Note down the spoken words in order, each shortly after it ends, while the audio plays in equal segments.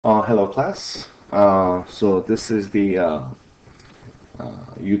Hello class. So this is the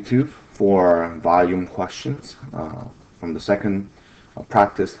YouTube for volume questions from the second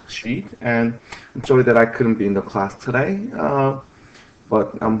practice sheet. And I'm sorry that I couldn't be in the class today,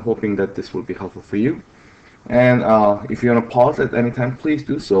 but I'm hoping that this will be helpful for you. And if you want to pause at any time, please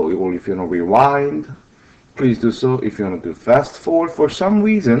do so. Or if you want to rewind, please do so. If you want to do fast forward for some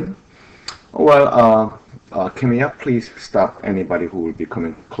reason, Kimia, please stop anybody who will be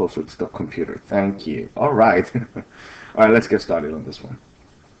coming closer to the computer. Thank you. All right. All right, let's get started on this one.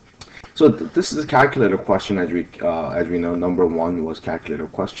 So this is a calculator question, as we know. Number one was calculator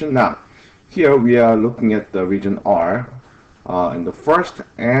question. Now, here we are looking at the region R in the first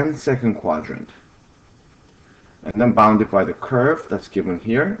and second quadrant, and then bounded by the curve that's given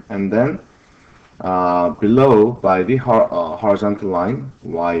here, and then below by the horizontal line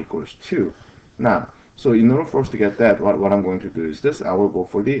y equals 2. Now, so in order for us to get that, what I'm going to do is this. I will go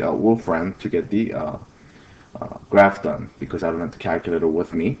for the Wolfram to get the graph done because I don't have the calculator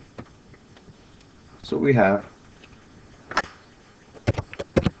with me. So we have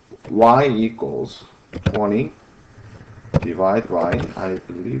y equals 20 divided by, I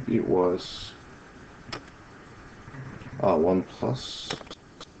believe it was 1 plus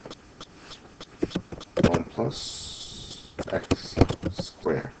x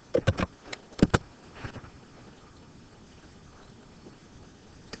squared.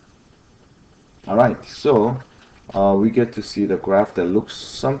 Alright, so we get to see the graph that looks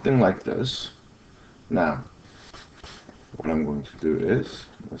something like this. Now, what I'm going to do is,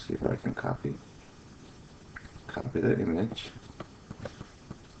 let's see if I can copy the image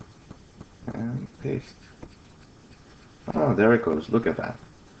and paste. Oh, there it goes. Look at that.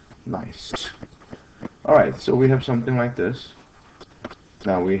 Nice. Alright, so we have something like this.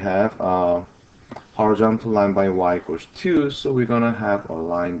 Now we have horizontal line by y equals 2, so we're going to have a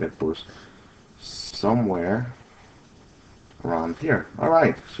line that goes somewhere around here.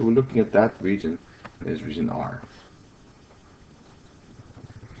 Alright, so we're looking at that region. Is region R.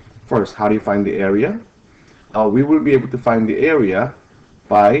 First, how do you find the area? We will be able to find the area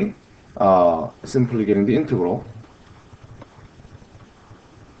by simply getting the integral.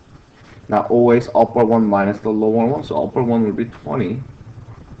 Now always upper one minus the lower one, so upper one will be 20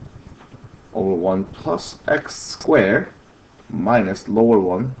 over 1 plus x squared minus lower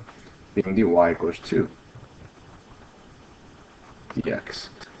one being the y equals 2 dx.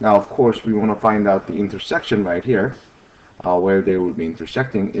 Now, of course, we want to find out the intersection right here, where they will be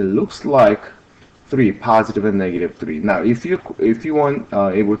intersecting. It looks like 3, positive and negative 3. Now, if you want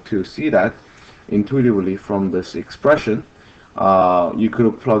able to see that intuitively from this expression, you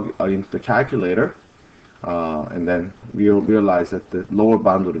could plug into the calculator, and then we'll realize that the lower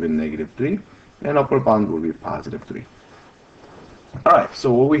bound would have been negative 3, and upper bound will be positive 3. All right,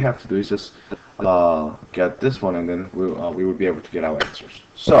 so what we have to do is just get this one, and then we will be able to get our answers.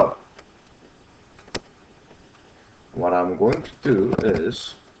 So what I'm going to do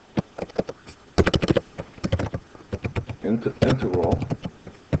is integral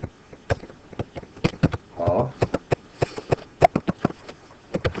of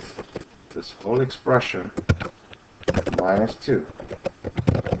this whole expression minus 2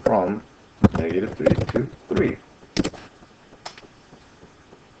 from negative 3 to 3.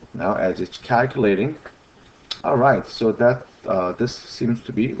 Now, as it's calculating, all right. So that this seems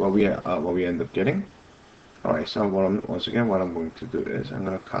to be what we end up getting. All right. So once again, what I'm going to do is I'm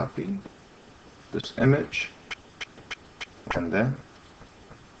going to copy this image and then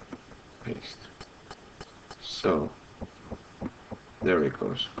paste. So there it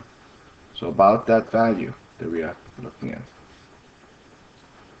goes. So about that value that we are looking at.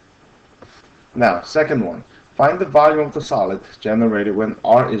 Now, second one. Find the volume of the solid generated when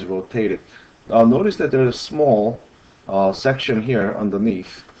R is rotated. Notice that there's a small section here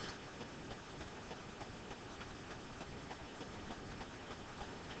underneath.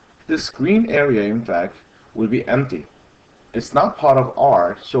 This green area, in fact, will be empty. It's not part of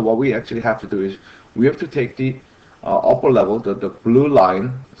R, so what we actually have to do is we have to take the upper level, the blue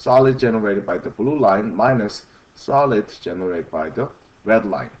line, solid generated by the blue line, minus solid generated by the red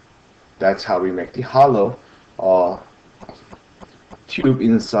line. That's how we make the hollow tube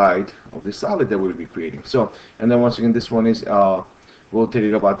inside of the solid that we'll be creating. So, and then once again, this one is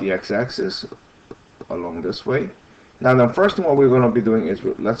rotated about the x-axis along this way. Now, the first thing what we're going to be doing is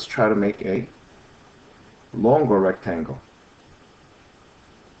let's try to make a longer rectangle.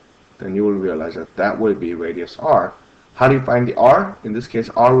 Then you will realize that that will be radius r. How do you find the r? In this case,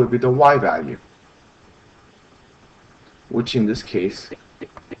 r will be the y value, which in this case,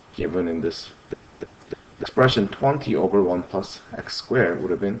 given in this expression 20 over 1 plus x squared would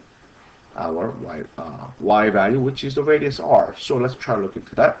have been our y value, which is the radius r. So let's try to look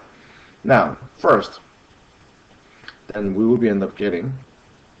into that. Now, first, then we will be end up getting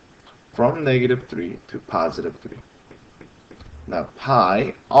from -3 to +3. Now,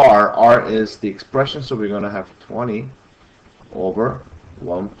 pi r is the expression, so we're going to have 20 over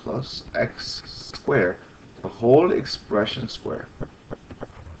 1 plus x squared, the whole expression squared,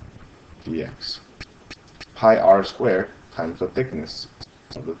 dx. Pi r squared times the thickness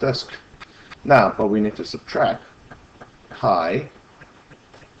of the disk. Now, but we need to subtract pi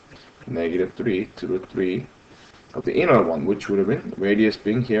 -3 to the 3 of the inner one, which would have been radius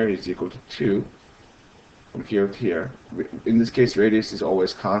being here is equal to 2 from here to here. In this case, radius is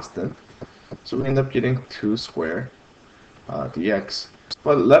always constant, so we end up getting 2 squared dx.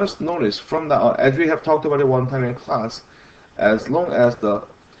 But let us notice from the as we have talked about it one time in class, as long as the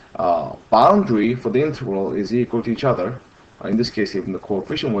boundary for the integral is equal to each other, in this case even the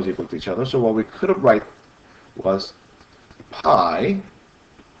coefficient was equal to each other, so what we could have write was pi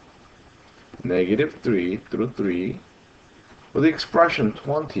 -3 through 3 for the expression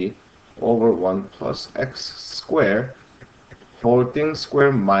 20 over 1 plus x squared, whole thing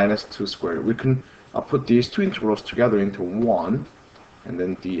squared minus 2 squared. We can put these two integrals together into one, and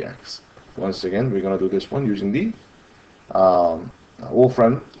then dx. Once again, we're going to do this one using the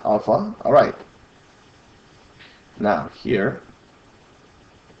Wolfram alpha. All right. Now here,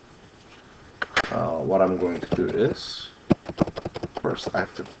 what I'm going to do is, first I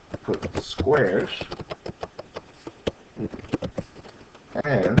have to put squares,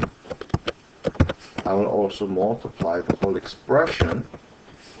 and I will also multiply the whole expression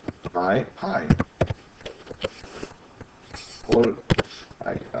by pi. Or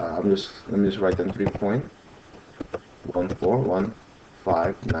let me just write down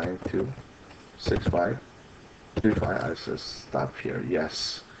 3.1415926.535. I just stop here.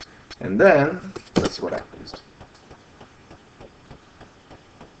 Yes, and then let's see what happens.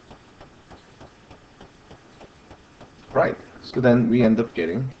 Right. So then we end up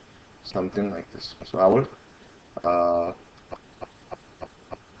getting something like this. So I will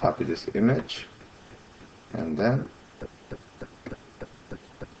copy this image, and then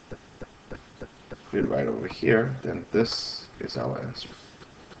put it right over here. Then this is our answer.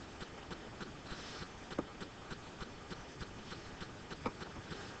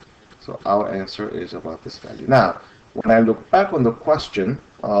 So our answer is about this value. Now, when I look back on the question,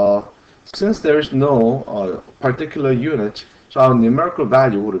 since there is no particular unit, so our numerical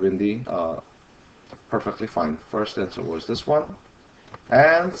value would have been the perfectly fine. First answer was this one,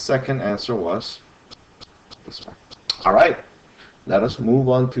 and second answer was this one. All right, let us move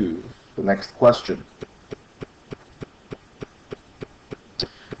on to the next question.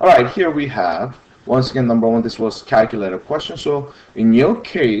 All right, here we have, once again, number one, this was calculator question. So in your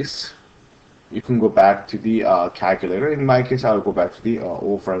case, you can go back to the calculator. In my case, I will go back to the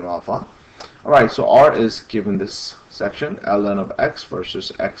Wolfram alpha. All right, so R is given this section, ln of x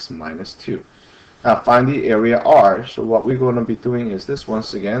versus x minus 2. Now find the area R. So what we're going to be doing is this.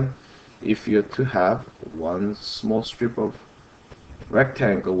 Once again, if you're to have one small strip of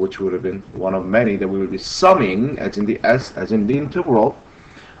rectangle, which would have been one of many that we will be summing, as in the s, as in the integral,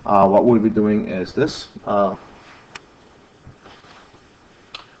 what we'll be doing is this.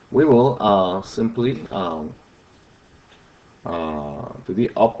 We will simply do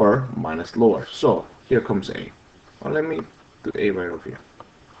the upper minus lower. So here comes A. Well, let me do A right over here.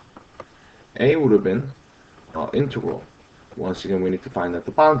 A would have been integral. Once again, we need to find out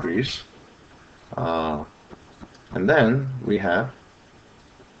the boundaries. And then we have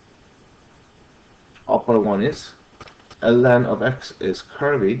upper one is ln of x is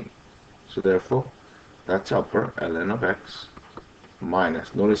curvy, so therefore that's upper ln of x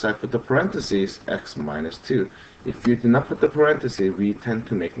minus, notice I put the parentheses, x minus 2. If you do not put the parentheses, we tend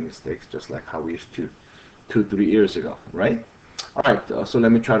to make mistakes, just like how we used to 2-3 years ago, right? All right, so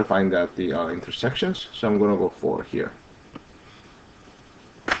let me try to find out the intersections. So I'm going to go for here.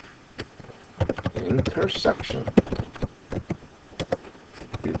 Intersection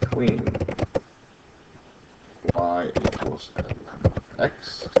between y equals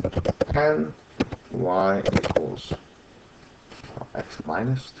x and y equals x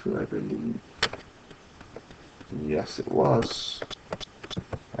minus 2, I believe. Yes, it was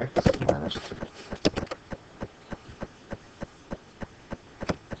x minus 2.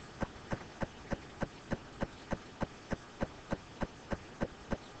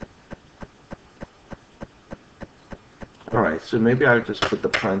 Alright, so maybe I'll just put the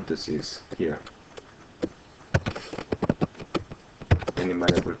parentheses here. And you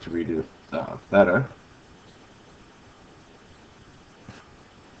might be able to read it better.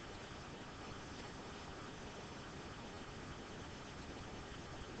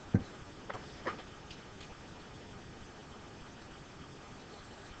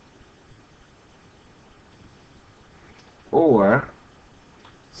 Or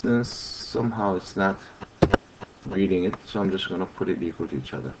since somehow it's not reading it, so I'm just going to put it equal to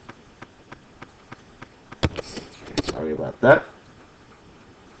each other. Okay, sorry about that.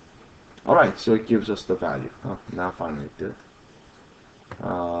 Alright, so it gives us the value. Oh, now finally it did.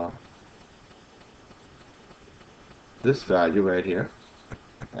 This value right here,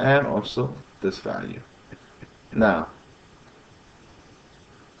 and also this value. Now,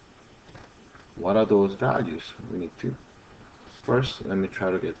 what are those values? We need to first, let me try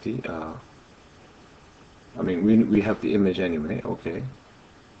to get the we have the image anyway, okay.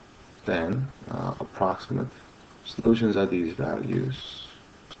 Then approximate solutions are these values.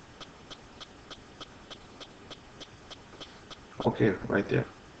 Okay, right there.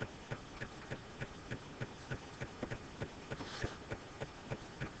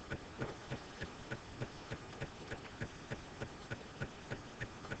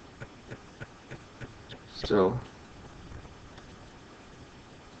 So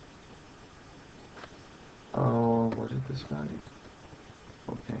what is this value?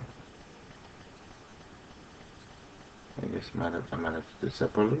 Okay. I guess I might have to do this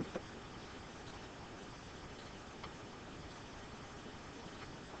separately.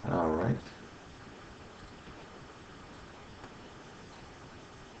 Alright.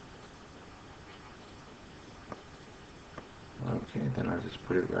 Okay, then I'll just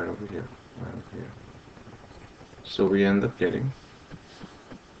put it right over here. Right over here. So we end up getting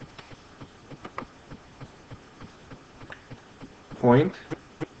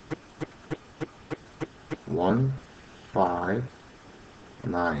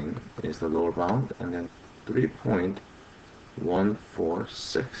 .159 is the lower bound, and then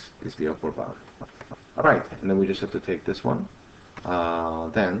 3.146 is the upper bound. Alright, and then we just have to take this one.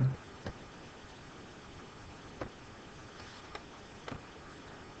 Then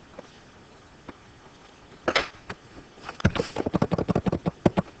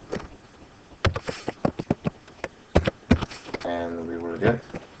and we will get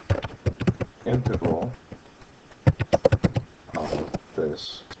integral of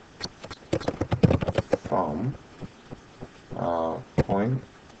this from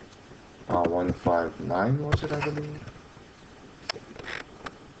 .159 was it, I believe?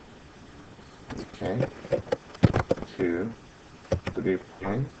 Okay, to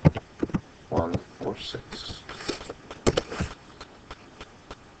 3.146.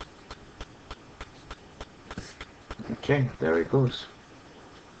 Okay, there it goes.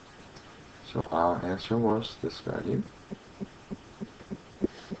 So our answer was this value.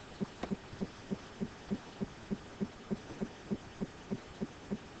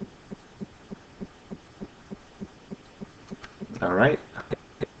 Alright,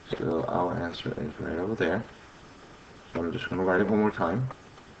 so our answer is right over there. So I'm just going to write it one more time.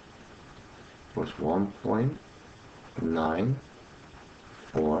 It was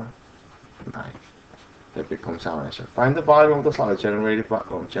 1.949. That becomes our answer. Find the volume of the solid generated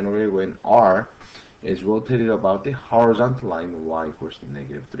when R is rotated about the horizontal line y equals to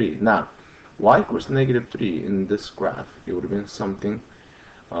 -3. Now, y equals to -3 in this graph, it would have been something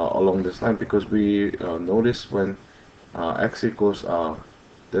along this line, because we notice when x equals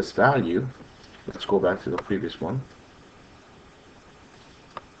this value, let's go back to the previous one.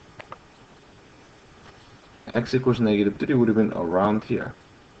 X equals -3 would have been around here.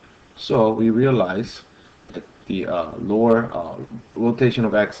 So we realize that the lower rotation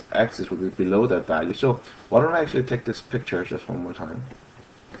of x-axis would be below that value. So why don't I actually take this picture just one more time,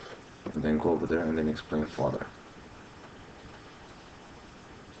 and then go over there and then explain further.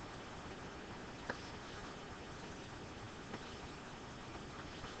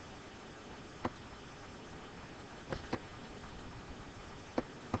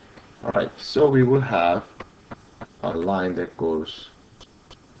 Alright, so we will have a line that goes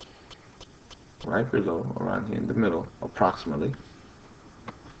right below, around here in the middle, approximately.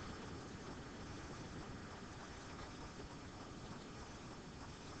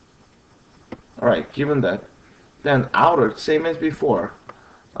 Alright, given that, then outer, same as before,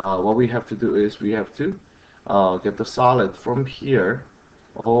 what we have to do is we have to get the solid from here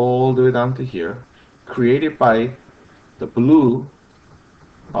all the way down to here, created by the blue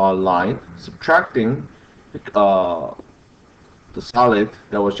line, subtracting the solid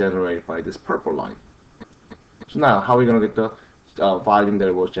that was generated by this purple line. So now, how are we going to get the volume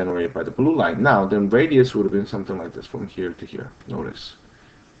that was generated by the blue line? Now, then radius would have been something like this from here to here. Notice.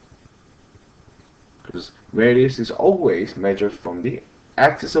 Because radius is always measured from the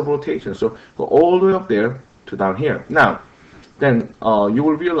axis of rotation. So go all the way up there to down here. Now, then you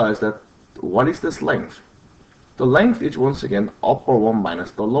will realize that what is this length? The length is once again upper one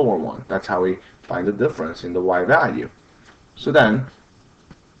minus the lower one. That's how we find the difference in the y value. So then,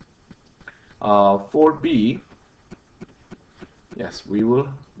 for b, yes, we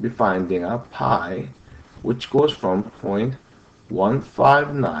will be finding a pi, which goes from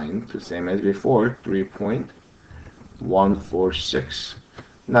 0.159 to same as before, 3.146.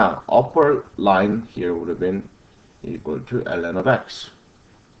 Now, upper line here would have been equal to ln of x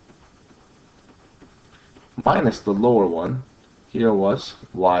minus the lower one. Here was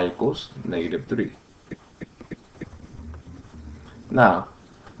y equals -3. Now,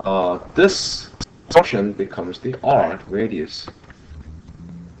 this portion becomes the r radius,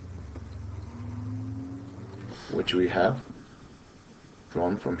 which we have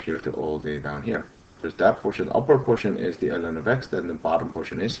drawn from here to all the way down here. Because that portion, the upper portion is the ln of x, then the bottom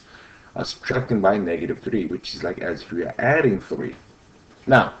portion is subtracting by -3, which is like as if we are adding 3.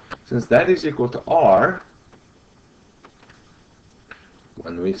 Now, since that is equal to r,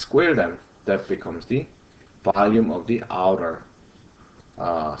 when we square them, that becomes the volume of the outer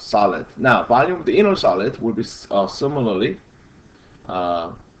solid. Now, volume of the inner solid would be similarly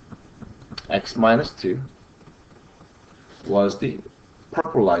x minus 2 was the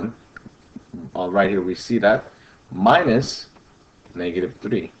purple line. Right here we see that minus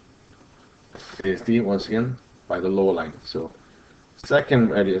 -3 is the, once again, by the lower line. So second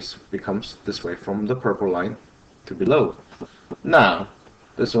radius becomes this way from the purple line to below. Now,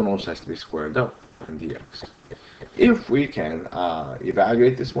 this one also has to be squared up in dx. If we can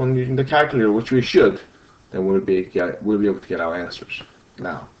evaluate this one using the calculator, which we should, then we'll be able to get our answers.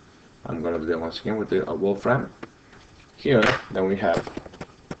 Now, I'm going to do that once again with the Wolfram. Here, then we have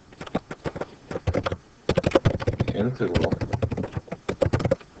the integral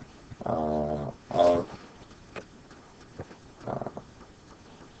of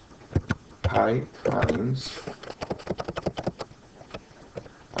pi times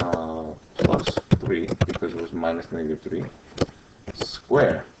plus 3, because it was minus -3,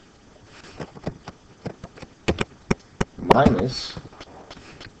 square minus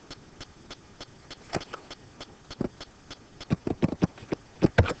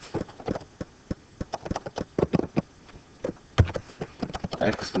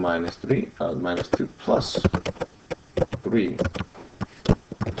x minus 3 minus 2 plus 3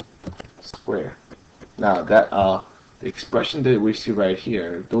 square. Now that the expression that we see right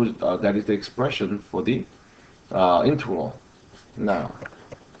here, those that is the expression for the integral. Now,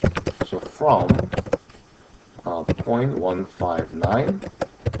 so from 0.159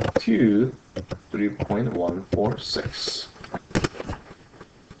 to 3.146.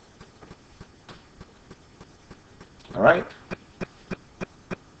 All right.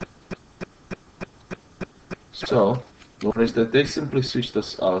 So notice that they simply switch the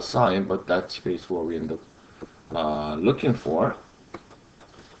sign, but that's basically what we end up looking for.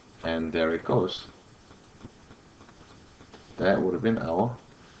 And there it goes. That would have been our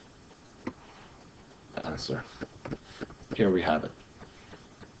answer. Here we have it.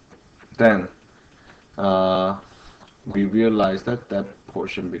 Then we realize that that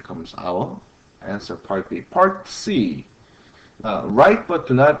portion becomes our answer, part B. Part C. Write but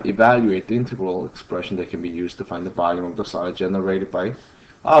do not evaluate the integral expression that can be used to find the volume of the solid generated by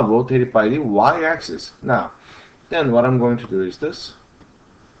rotated by the y-axis. Now, then what I'm going to do is this.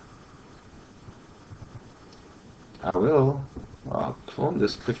 I will clone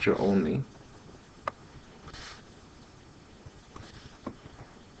this picture only.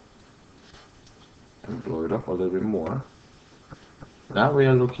 And blow it up a little bit more. Now we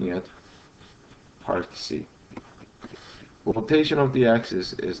are looking at part C. Rotation of the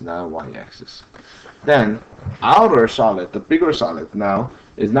axis is now y-axis. Then outer solid, the bigger solid now,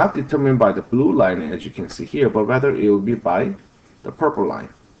 is not determined by the blue line as you can see here, but rather it will be by the purple line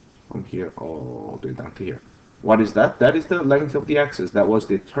from here all the way down to here. What is that? That is the length of the axis that was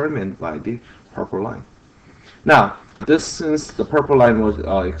determined by the purple line. Now, this, since the purple line was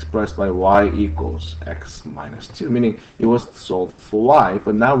expressed by y equals x minus 2, meaning it was solved for y,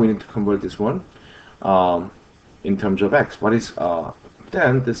 but now we need to convert this one in terms of x. What is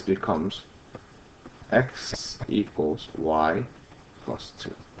then this becomes x equals y plus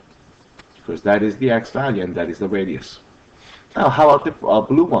 2, because that is the x value and that is the radius. Now, how about the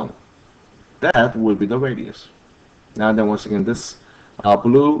blue one? That will be the radius. Now then, once again, this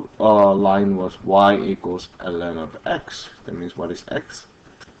blue line was y equals ln of x. That means what is x?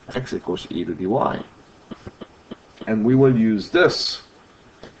 X equals e to the y. And we will use this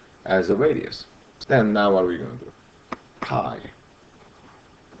as a radius. Then now what are we going to do? Pi.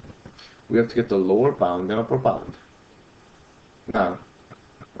 We have to get the lower bound and upper bound. Now,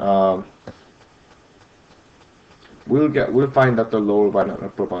 we'll find out the lower bound and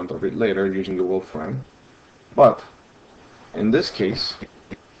upper bound of it later using the Wolfram. But in this case,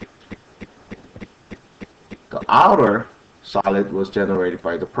 the outer solid was generated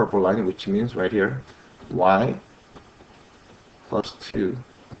by the purple line, which means right here, y plus 2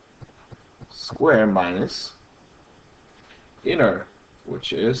 square minus inner,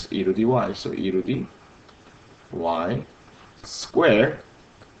 which is e to the y. So e to the y square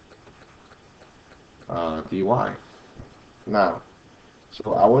dy. Now,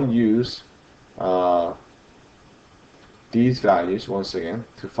 so I will use these values once again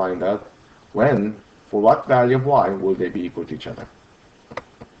to find out for what value of y will they be equal to each other.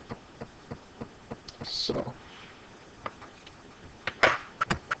 So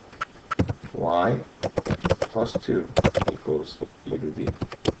y plus 2 equals e to the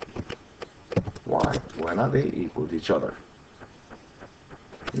y. When are they equal to each other?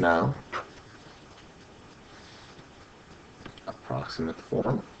 Now, approximate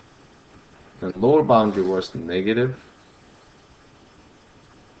form. The lower boundary was negative.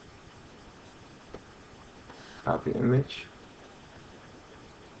 Copy image.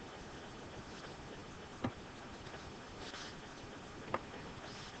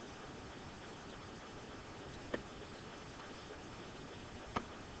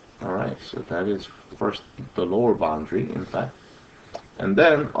 Alright, so that is first the lower boundary, in fact. And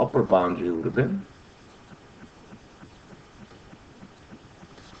then upper boundary would have been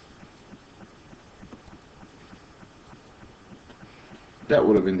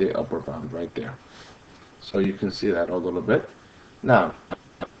the upper bound right there. So you can see that a little bit. Now,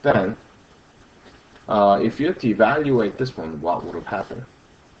 then, if you had to evaluate this one, what would have happened?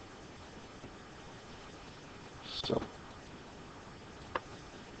 So,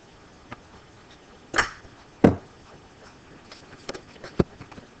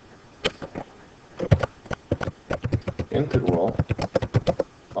 integral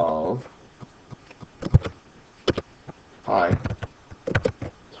of pi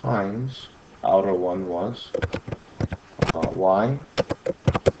times outer one was y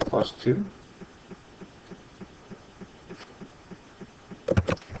plus 2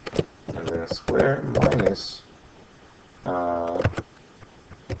 and then square minus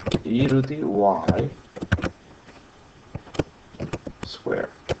e to the y square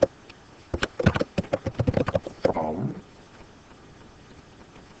from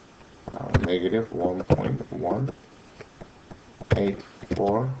negative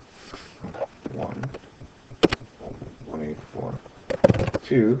 1.184184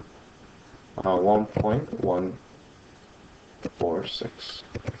 to 1.146.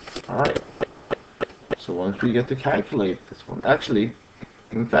 Alright, so once we get to calculate this one, actually,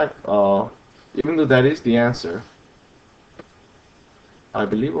 in fact, even though that is the answer, I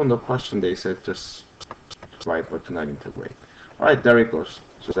believe on the question they said just write but do not integrate. Alright, there it goes.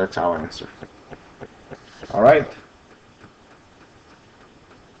 So that's our answer. Alright.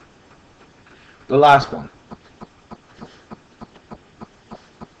 The last one.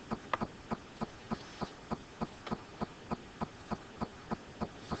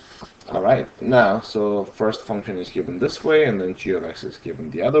 Alright, now, so first function is given this way, and then g of x is given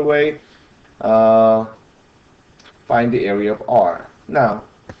the other way. Find the area of R. Now,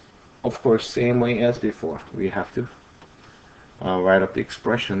 of course, same way as before, we have to write up the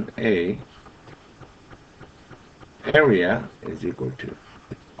expression A area is equal to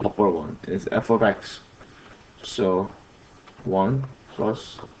upper one is f of x. So 1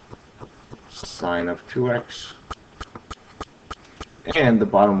 plus sine of 2x. And the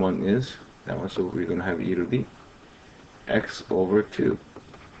bottom one is that one, so we're going to have e to the x over 2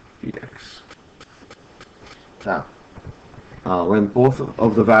 dx. Now, when both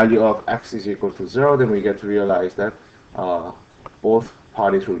of the value of x is equal to 0, then we get to realize that both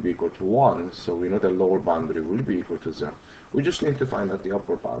parties will be equal to 1, so we know the lower boundary will be equal to 0. We just need to find out the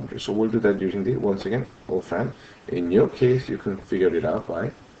upper boundary, so we'll do that using the, once again, old friend. In your case, you can figure it out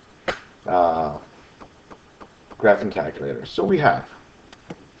by graphing calculator. So we have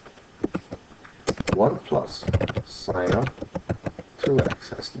 1 plus sine of 2x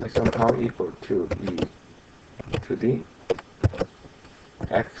has to be somehow equal to e to the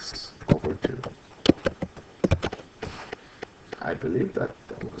x over 2. I believe that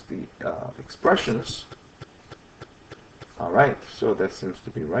was the expressions. Alright, so that seems to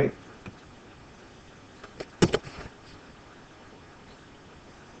be right.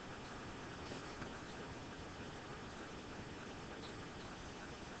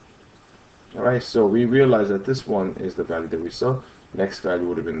 Alright, so we realize that this one is the value that we saw. Next value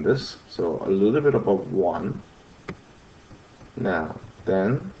would have been this, so a little bit above 1. Now,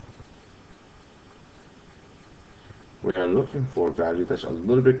 then, we are looking for a value that's a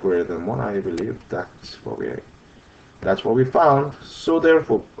little bit greater than 1. I believe that's what we That's what we found. So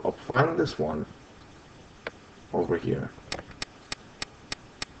therefore, applying this one over here.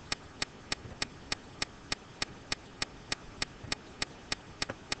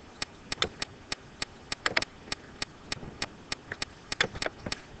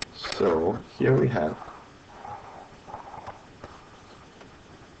 So here we have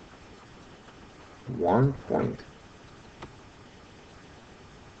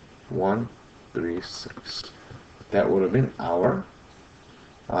 1.136. That would have been our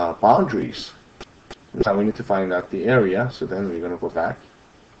boundaries. Now we need to find out the area, so then we're going to go back.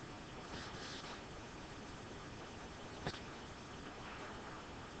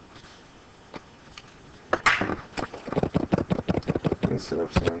 Instead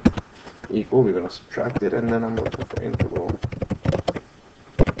of saying equal, we're going to subtract it, and then I'm looking for integral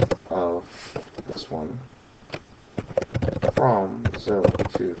of this one from 0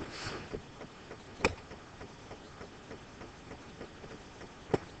 to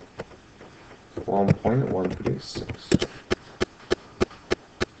 1.136.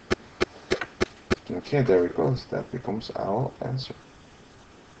 Okay, there we go. So that becomes our answer.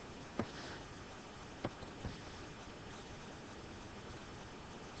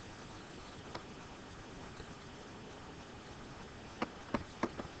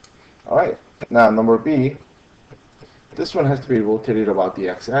 Alright, now number B, this one has to be rotated about the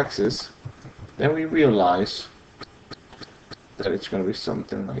x-axis. Then we realize that it's going to be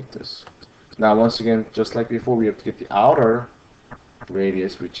something like this. Now once again, just like before, we have to get the outer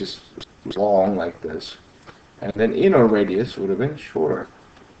radius, which is long like this, and then inner radius would have been shorter,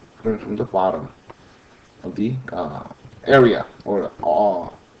 coming from the bottom of the area or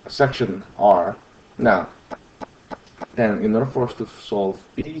section R. Now, then in order for us to solve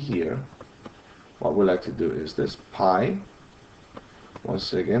B here, what we like to do is this pi,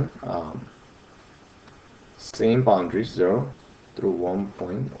 once again, same boundaries, 0 through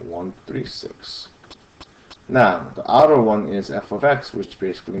 1.136. Now, the outer one is f of x, which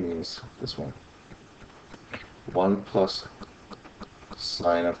basically means this one. 1 plus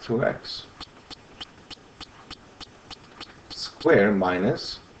sine of 2x squared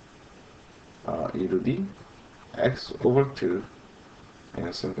minus e to the x over 2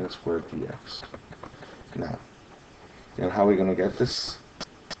 and something squared dx. Now, how are we going to get this?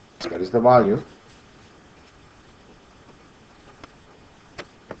 That is the value.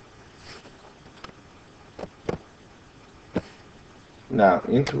 Now,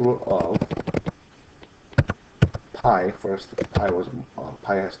 integral of pi, first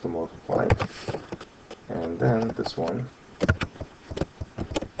pi has to multiply, and then this one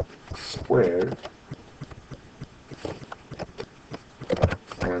squared,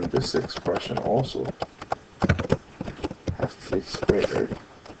 and this expression also has to be squared,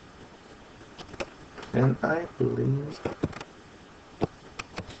 and I believe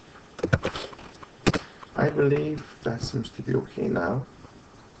that seems to be okay now.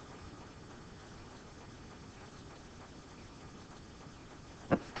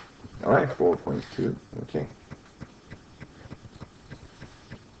 Alright, 4.2, okay.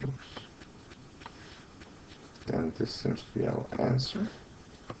 Oops. And this seems to be our answer.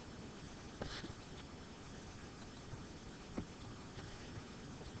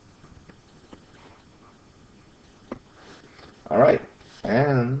 Alright,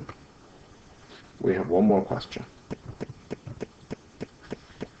 and we have one more question.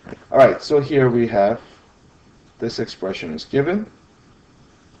 Alright, so here we have this expression is given.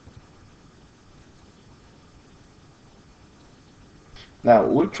 Now,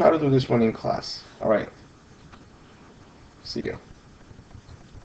 we'll try to do this one in class. Alright, see you.